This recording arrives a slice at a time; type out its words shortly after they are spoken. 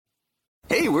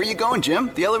Hey, where are you going,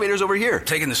 Jim? The elevator's over here.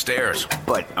 Taking the stairs.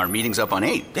 But our meeting's up on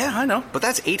 8. Yeah, I know. But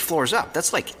that's 8 floors up.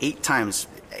 That's like 8 times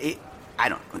 8.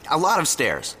 A lot of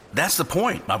stairs. That's the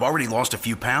point. I've already lost a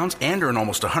few pounds and earned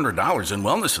almost $100 in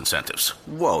wellness incentives.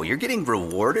 Whoa, you're getting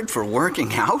rewarded for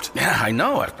working out? Yeah, I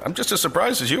know. I'm just as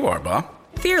surprised as you are, Bob.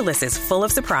 Fearless is full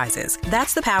of surprises.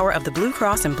 That's the power of the Blue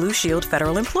Cross and Blue Shield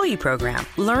Federal Employee Program.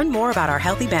 Learn more about our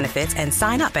healthy benefits and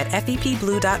sign up at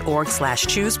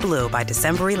fepblue.org/chooseblue by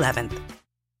December 11th.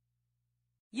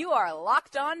 You are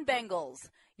Locked On Bengals,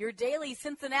 your daily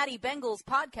Cincinnati Bengals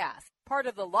podcast, part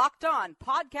of the Locked On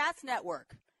Podcast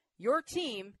Network, your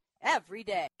team every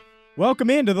day. Welcome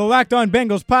into the Locked On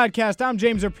Bengals podcast. I'm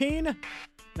James Rapien, and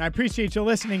I appreciate you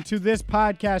listening to this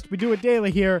podcast. We do it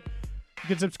daily here. You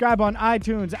can subscribe on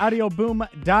iTunes,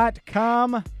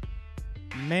 audioboom.com.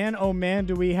 Man, oh man,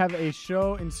 do we have a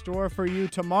show in store for you.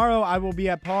 Tomorrow, I will be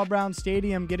at Paul Brown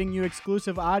Stadium getting you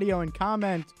exclusive audio and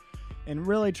comment and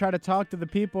really try to talk to the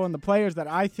people and the players that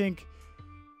I think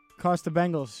cost the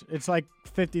Bengals. It's like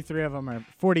 53 of them, or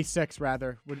 46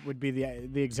 rather, would be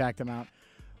the exact amount.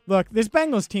 Look, this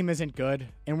Bengals team isn't good,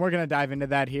 and we're going to dive into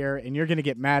that here, and you're going to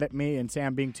get mad at me and say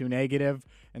I'm being too negative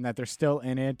and that they're still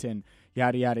in it and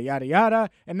yada, yada, yada,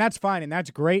 yada, and that's fine, and that's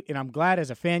great, and I'm glad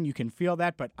as a fan you can feel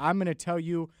that, but I'm going to tell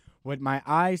you what my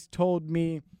eyes told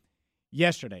me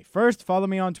yesterday. First, follow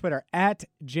me on Twitter, at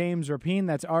James Rapien,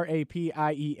 that's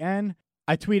R-A-P-I-E-N.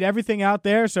 I tweet everything out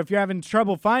there, so if you're having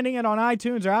trouble finding it on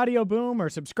iTunes or Audio Boom or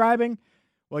subscribing,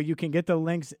 well, you can get the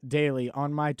links daily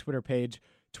on my Twitter page.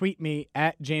 Tweet me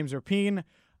at James Rapien.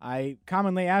 I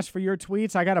commonly ask for your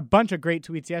tweets. I got a bunch of great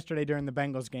tweets yesterday during the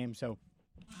Bengals game, so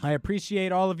I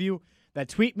appreciate all of you that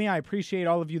tweet me. I appreciate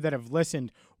all of you that have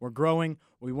listened. We're growing.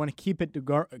 We want to keep it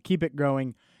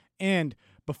growing. And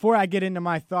before I get into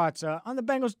my thoughts on the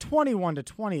Bengals'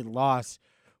 21-20 loss,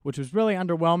 which was really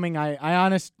underwhelming, I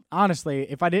honestly,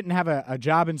 if I didn't have a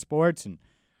job in sports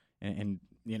and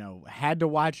you know had to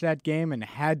watch that game and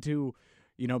had to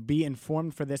be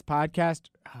informed for this podcast,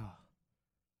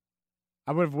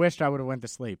 I would have wished I would have went to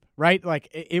sleep, right? Like,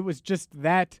 it was just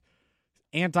that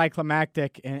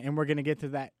anticlimactic, and we're going to get to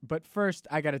that. But first,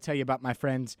 I got to tell you about my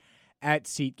friends at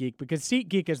SeatGeek, because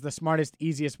SeatGeek is the smartest,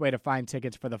 easiest way to find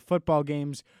tickets for the football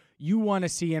games you want to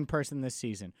see in person this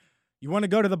season. You want to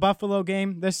go to the Buffalo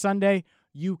game this Sunday?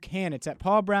 You can. It's at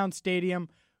Paul Brown Stadium.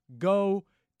 Go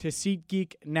to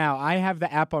SeatGeek now. I have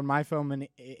the app on my phone, and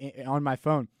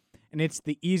it's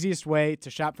the easiest way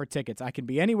to shop for tickets. I can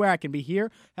be anywhere. I can be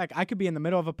here. Heck, I could be in the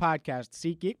middle of a podcast.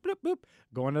 SeatGeek, boop, boop,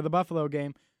 going to the Buffalo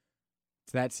game.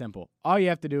 It's that simple. All you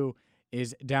have to do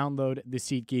is download the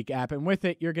SeatGeek app, and with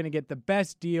it, you're going to get the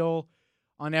best deal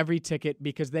on every ticket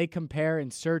because they compare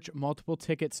and search multiple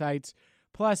ticket sites.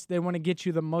 Plus, they want to get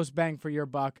you the most bang for your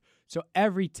buck, so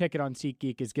every ticket on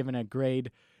SeatGeek is given a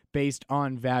grade based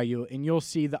on value, and you'll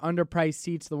see the underpriced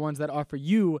seats, the ones that offer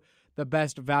you the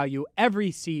best value.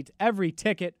 Every seat, every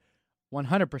ticket,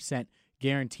 100%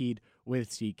 guaranteed with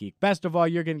SeatGeek. Best of all,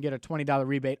 you're going to get a $20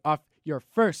 rebate off your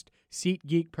first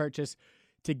SeatGeek purchase.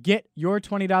 To get your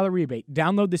 $20 rebate,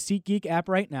 download the SeatGeek app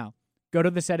right now. Go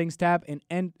to the settings tab and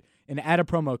add a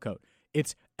promo code.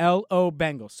 It's LO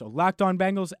Bengals. So Locked On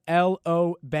Bengals,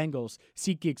 LO Bengals.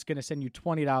 SeatGeek's going to send you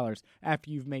 $20 after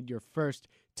you've made your first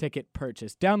ticket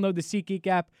purchase. Download the SeatGeek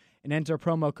app and enter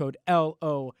promo code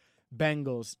LO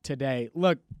Bengals today.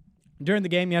 Look, during the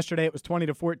game yesterday, it was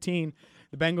 20-14.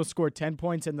 The Bengals scored 10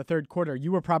 points in the third quarter.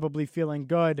 You were probably feeling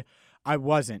good. I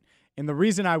wasn't. And the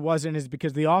reason I wasn't is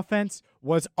because the offense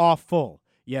was awful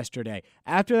yesterday.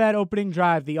 After that opening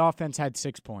drive, the offense had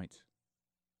 6 points.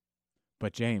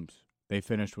 But James, they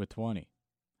finished with 20.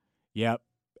 Yep.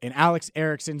 And Alex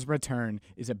Erickson's return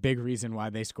is a big reason why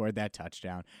they scored that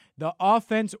touchdown. The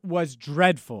offense was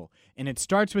dreadful, and it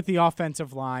starts with the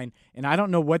offensive line, and I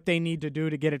don't know what they need to do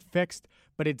to get it fixed,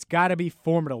 but it's got to be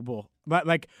formidable. But,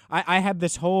 like, I have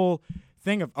this whole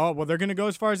thing of, oh, well, they're going to go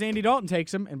as far as Andy Dalton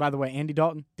takes them. And, by the way, Andy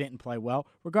Dalton didn't play well,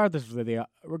 regardless of the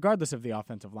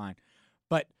offensive line.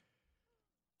 But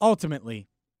ultimately,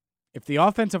 if the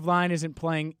offensive line isn't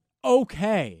playing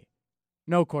okay,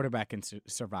 no quarterback can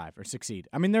survive or succeed.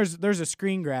 I mean, there's a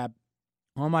screen grab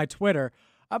on my Twitter.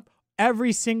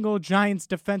 Every single Giants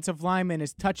defensive lineman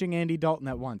is touching Andy Dalton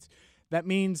at once. That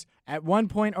means at one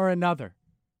point or another,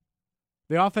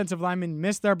 the offensive lineman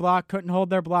missed their block, couldn't hold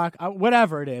their block,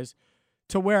 whatever it is,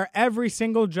 to where every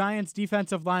single Giants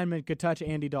defensive lineman could touch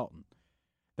Andy Dalton.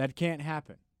 That can't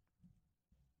happen.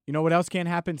 You know what else can't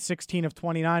happen? 16 of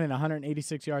 29 and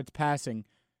 186 yards passing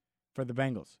for the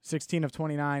Bengals. 16 of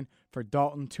 29 for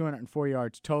Dalton, 204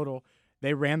 yards total.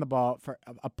 They ran the ball for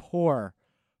a poor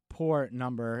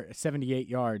number, 78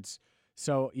 yards.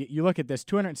 So you look at this,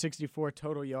 264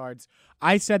 total yards.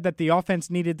 I said that the offense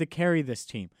needed to carry this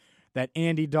team, that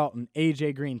Andy Dalton,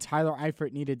 A.J. Green, Tyler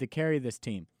Eifert needed to carry this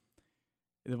team.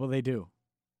 Well, they do.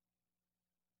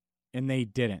 And they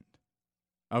didn't.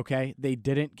 Okay? They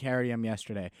didn't carry him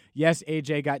yesterday. Yes,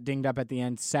 A.J. got dinged up at the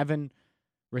end, 7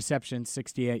 receptions,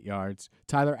 68 yards.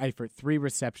 Tyler Eifert, 3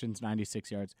 receptions,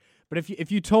 96 yards. But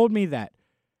if you told me that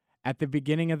at the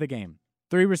beginning of the game,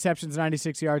 3 receptions,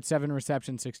 96 yards, 7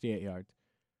 receptions, 68 yards,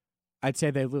 I'd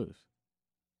say they lose.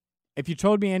 If you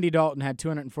told me Andy Dalton had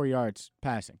 204 yards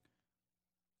passing,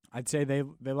 I'd say they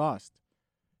lost.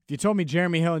 If you told me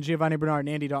Jeremy Hill and Giovanni Bernard and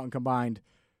Andy Dalton combined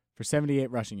for 78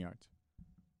 rushing yards,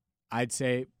 I'd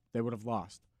say they would have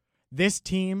lost. This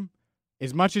team,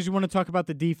 as much as you want to talk about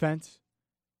the defense,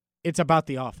 it's about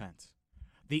the offense.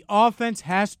 The offense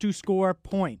has to score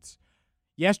points.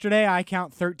 Yesterday, I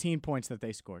count 13 points that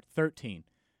they scored. 13.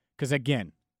 Because,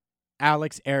 again,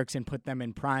 Alex Erickson put them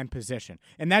in prime position.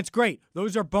 And that's great.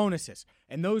 Those are bonuses.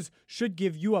 And those should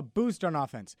give you a boost on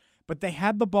offense. But they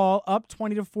had the ball up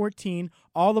 20-14,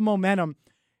 all the momentum.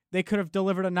 They could have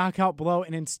delivered a knockout blow,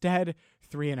 and instead,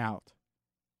 3 and out.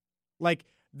 Like,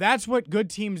 that's what good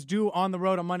teams do on the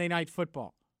road on Monday Night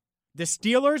Football. The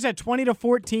Steelers at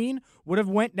 20-14 would have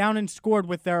went down and scored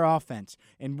with their offense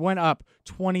and went up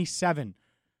 27-14.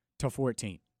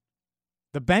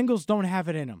 The Bengals don't have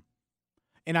it in them.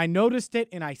 And I noticed it,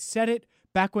 and I said it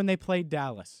back when they played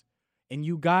Dallas. And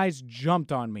you guys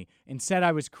jumped on me and said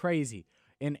I was crazy.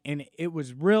 And it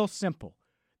was real simple.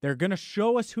 They're going to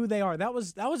show us who they are. That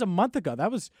was a month ago.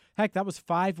 That was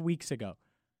 5 weeks ago.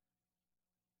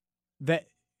 The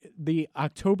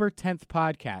October 10th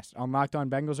podcast on Locked On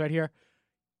Bengals right here,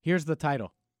 here's the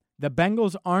title. The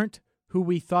Bengals aren't who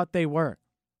we thought they were.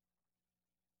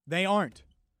 They aren't.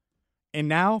 And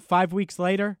now, 5 weeks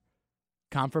later,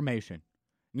 confirmation.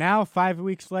 Now, 5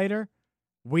 weeks later,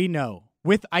 we know.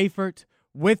 With Eifert,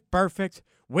 with Burfict,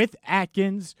 with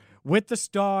Atkins, with the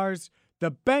Stars,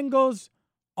 the Bengals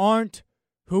aren't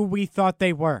who we thought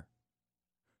they were.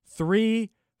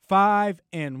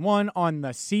 3-5-1 on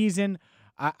the season.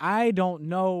 I don't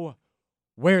know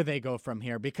where they go from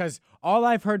here because all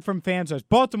I've heard from fans is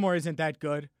Baltimore isn't that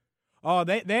good. Oh,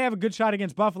 they have a good shot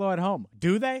against Buffalo at home.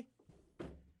 Do they?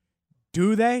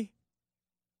 Do they?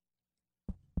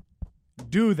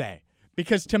 Do they?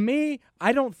 Because to me,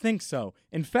 I don't think so.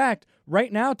 In fact,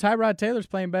 right now, Tyrod Taylor's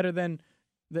playing better than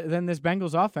this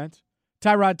Bengals offense.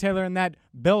 Tyrod Taylor and that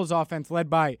Bills offense led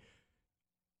by,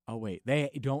 oh wait,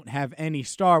 they don't have any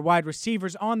star wide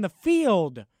receivers on the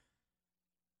field.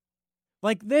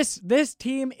 Like this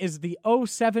team is the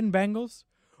 07 Bengals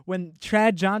when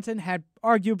Chad Johnson had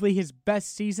arguably his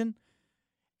best season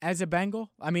as a Bengal.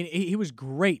 I mean, he was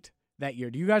great that year.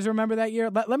 Do you guys remember that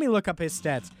year? Let me look up his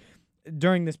stats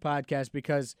during this podcast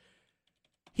because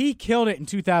he killed it in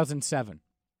 2007.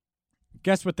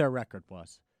 Guess what their record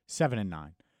was?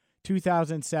 7-9.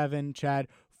 2007, Chad,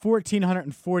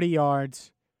 1,440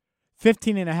 yards,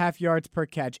 15.5 yards per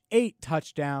catch, 8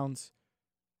 touchdowns.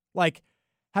 Like,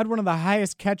 had one of the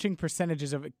highest catching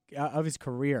percentages of his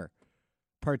career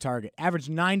per target. Averaged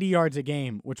 90 yards a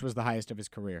game, which was the highest of his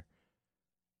career.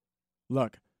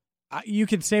 Look, you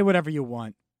can say whatever you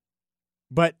want,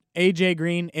 but A.J.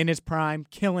 Green in his prime,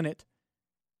 killing it.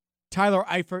 Tyler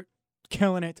Eifert,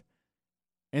 killing it.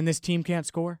 And this team can't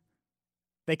score?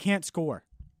 They can't score.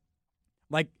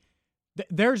 Like,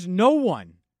 there's no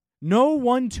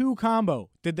 1-2 combo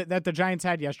that the Giants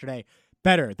had yesterday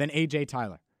better than A.J.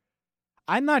 Tyler.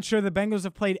 I'm not sure the Bengals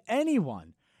have played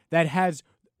anyone that has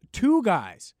 2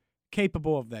 guys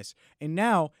capable of this. And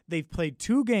now they've played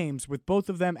 2 games with both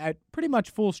of them at pretty much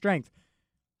full strength.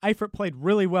 Eifert played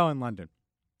really well in London.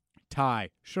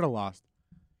 Tie. Should have lost.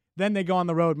 Then they go on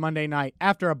the road Monday night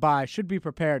after a bye. Should be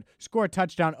prepared. Score a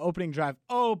touchdown opening drive.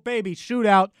 Oh, baby,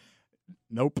 shootout.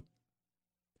 Nope.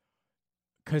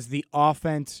 Because the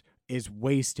offense is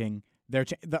wasting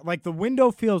the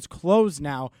window feels closed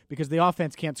now because the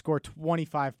offense can't score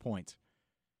 25 points.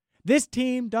 This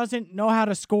team doesn't know how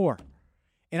to score.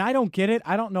 And I don't get it.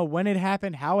 I don't know when it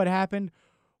happened, how it happened.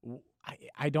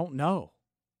 I don't know.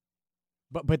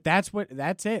 But that's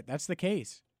it. That's the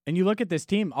case. And you look at this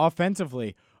team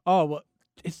offensively. Oh, well,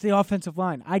 it's the offensive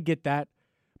line. I get that.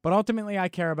 But ultimately, I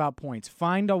care about points.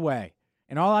 Find a way.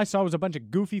 And all I saw was a bunch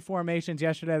of goofy formations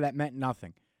yesterday that meant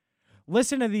nothing.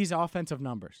 Listen to these offensive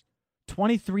numbers.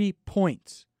 23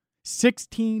 points,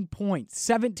 16 points,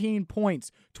 17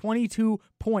 points, 22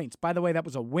 points. By the way, that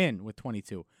was a win with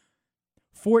 22.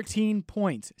 14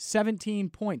 points, 17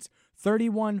 points,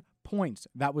 31 points.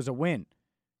 That was a win.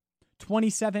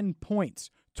 27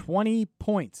 points, 20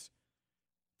 points.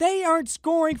 They aren't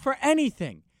scoring for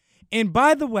anything. And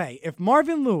by the way, if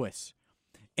Marvin Lewis,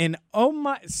 and oh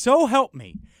my, so help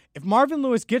me, if Marvin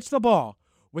Lewis gets the ball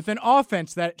with an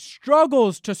offense that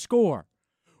struggles to score,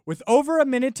 with over a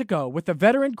minute to go, with a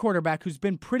veteran quarterback who's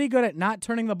been pretty good at not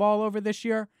turning the ball over this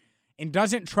year and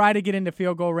doesn't try to get into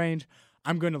field goal range,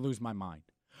 I'm going to lose my mind.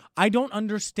 I don't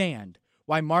understand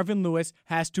why Marvin Lewis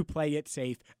has to play it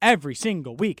safe every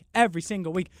single week. Every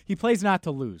single week. He plays not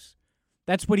to lose.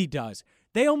 That's what he does.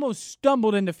 They almost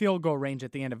stumbled into field goal range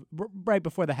at the end of, right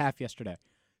before the half yesterday.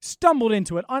 Stumbled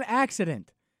into it on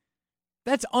accident.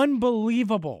 That's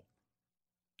unbelievable.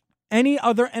 Any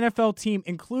other NFL team,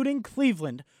 including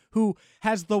Cleveland, who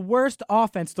has the worst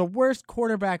offense, the worst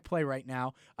quarterback play right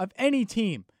now of any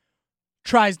team,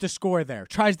 tries to score there,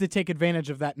 tries to take advantage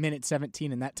of that minute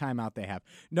 17 and that timeout they have.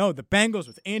 No, the Bengals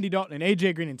with Andy Dalton and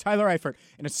A.J. Green and Tyler Eifert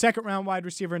and a second-round wide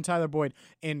receiver in Tyler Boyd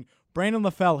and Brandon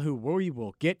LaFell, who we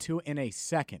will get to in a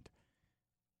second.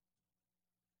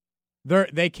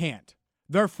 They can't.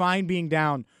 They're fine being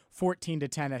down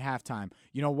 14-10 at halftime.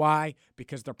 You know why?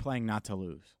 Because they're playing not to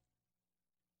lose.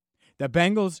 The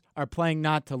Bengals are playing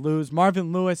not to lose.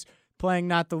 Marvin Lewis playing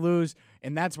not to lose,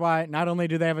 and that's why not only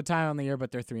do they have a tie on the year,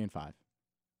 but they're 3-5.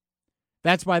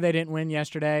 That's why they didn't win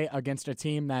yesterday against a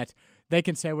team that they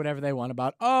can say whatever they want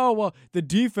about. Oh, well, the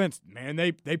defense, man,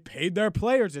 they paid their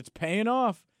players. It's paying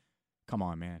off. Come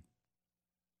on, man.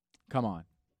 Come on.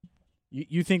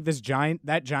 You think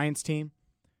that Giants team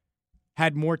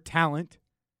had more talent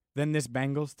than this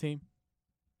Bengals team?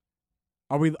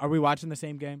 Are we watching the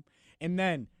same game? And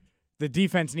then the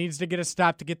defense needs to get a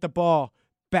stop to get the ball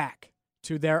back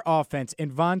to their offense.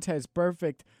 And Vontaze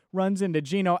Burfict runs into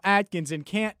Geno Atkins and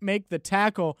can't make the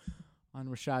tackle on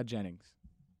Rashad Jennings.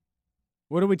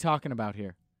 What are we talking about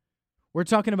here? We're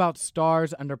talking about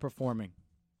stars underperforming.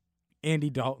 Andy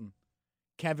Dalton.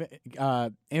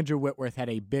 Andrew Whitworth had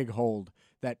a big hold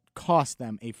that cost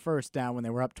them a first down when they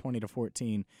were up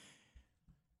 20-14.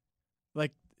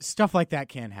 Like, stuff like that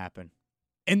can happen.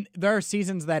 And there are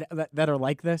seasons that are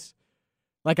like this.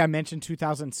 Like I mentioned,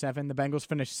 2007, the Bengals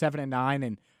finished 7-9,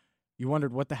 and you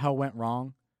wondered what the hell went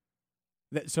wrong.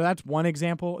 So that's one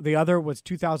example. The other was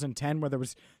 2010, where there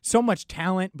was so much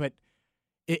talent, but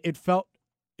it felt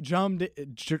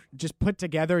just put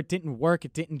together. It didn't work.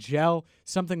 It didn't gel.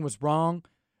 Something was wrong.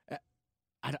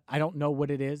 I don't know what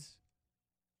it is.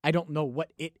 I don't know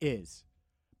what it is.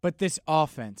 But this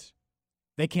offense,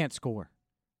 they can't score.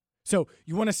 So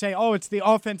you want to say, oh, it's the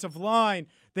offensive line.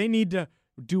 They need to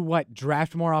do what?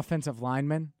 Draft more offensive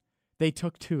linemen? They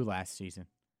took 2 last season.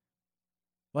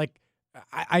 Like,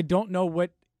 I don't know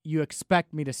what you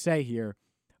expect me to say here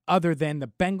other than the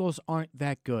Bengals aren't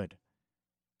that good.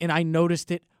 And I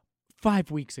noticed it 5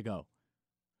 weeks ago.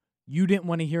 You didn't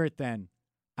want to hear it then.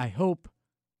 I hope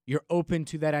you're open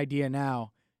to that idea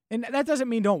now. And that doesn't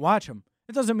mean don't watch them.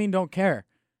 It doesn't mean don't care.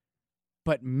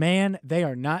 But, man, they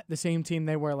are not the same team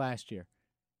they were last year.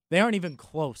 They aren't even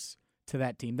close to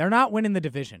that team. They're not winning the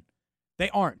division. They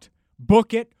aren't.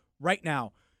 Book it right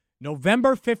now.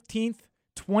 November 15th,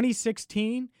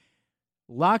 2016,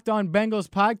 Locked On Bengals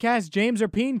podcast. James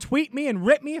Erpine, tweet me and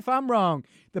rip me if I'm wrong.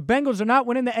 The Bengals are not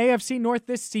winning the AFC North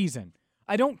this season.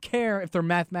 I don't care if they're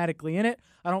mathematically in it.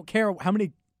 I don't care how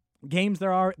many games they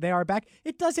are back.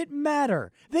 It doesn't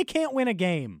matter. They can't win a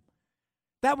game.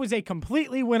 That was a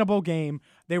completely winnable game.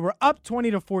 They were up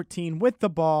 20-14 with the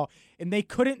ball, and they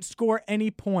couldn't score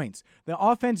any points. The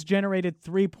offense generated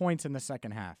 3 points in the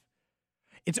second half.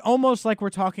 It's almost like we're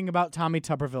talking about Tommy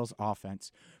Tuberville's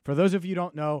offense. For those of you who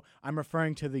don't know, I'm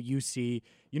referring to the UC,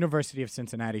 University of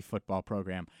Cincinnati football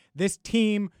program. This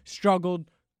team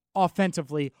struggled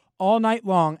offensively all night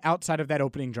long outside of that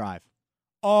opening drive.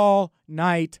 All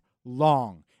night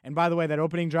long. And by the way, that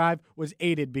opening drive was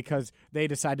aided because they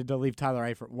decided to leave Tyler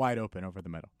Eifert wide open over the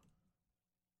middle.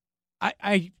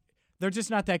 They're just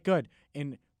not that good.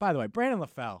 And by the way, Brandon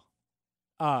LaFell,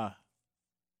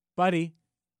 buddy,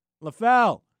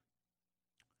 LaFell.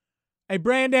 Hey,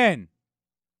 Brandon,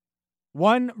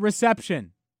 1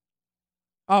 reception.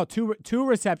 Oh, two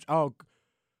receptions. Oh,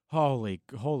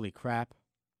 holy crap.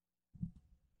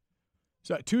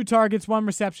 So 2 targets, 1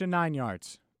 reception, 9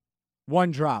 yards,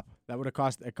 1 drop. That would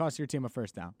have cost your team a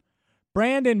first down.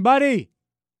 Brandon, buddy,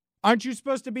 aren't you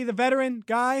supposed to be the veteran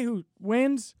guy who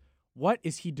wins? What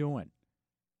is he doing?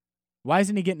 Why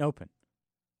isn't he getting open?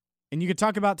 And you could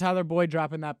talk about Tyler Boyd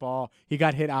dropping that ball. He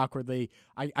got hit awkwardly.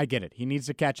 I get it. He needs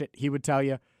to catch it. He would tell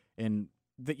you. And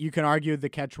that you can argue the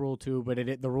catch rule too, but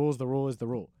the rule is the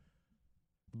rule.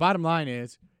 The bottom line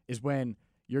is when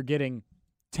you're getting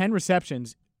 10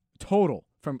 receptions total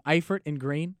from Eifert and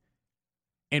Green,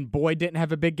 and Boyd didn't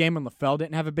have a big game, and LaFell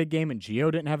didn't have a big game, and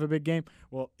Gio didn't have a big game,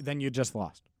 well, then you just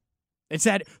lost. It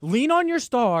said, lean on your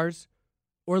stars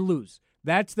or lose.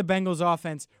 That's the Bengals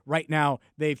offense right now.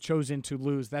 They've chosen to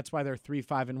lose. That's why they're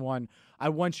 3-5-1. I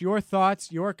want your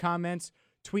thoughts, your comments.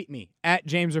 Tweet me at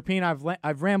James Rapien.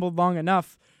 I've rambled long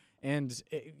enough, and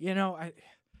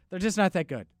they're just not that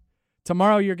good.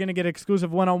 Tomorrow you're going to get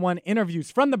exclusive one-on-one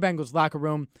interviews from the Bengals locker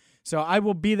room. So I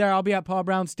will be there. I'll be at Paul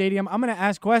Brown Stadium. I'm going to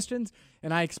ask questions,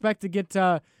 and I expect to get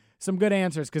some good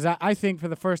answers because I think for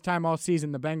the first time all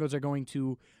season the Bengals are going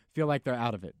to feel like they're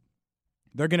out of it.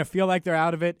 They're going to feel like they're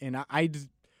out of it, and I just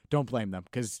don't blame them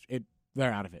because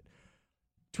they're out of it.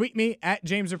 Tweet me at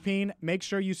James Rapien. Make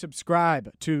sure you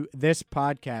subscribe to this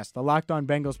podcast, the Locked On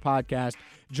Bengals podcast.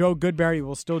 Joe Goodberry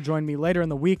will still join me later in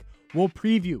the week. We'll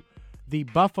preview the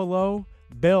Buffalo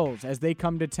Bills as they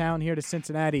come to town here to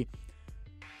Cincinnati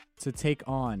to take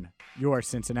on your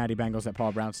Cincinnati Bengals at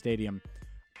Paul Brown Stadium.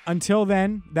 Until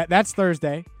then, that's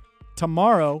Thursday.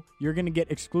 Tomorrow, you're going to get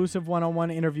exclusive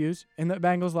one-on-one interviews in the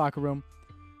Bengals locker room.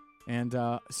 And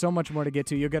so much more to get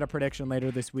to. You'll get a prediction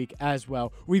later this week as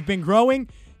well. We've been growing.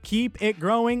 Keep it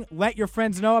growing. Let your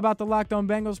friends know about the Locked On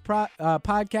Bengals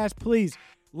podcast. Please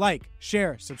like,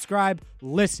 share, subscribe,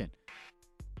 listen.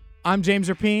 I'm James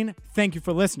Rapien. Thank you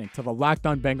for listening to the Locked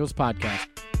On Bengals podcast.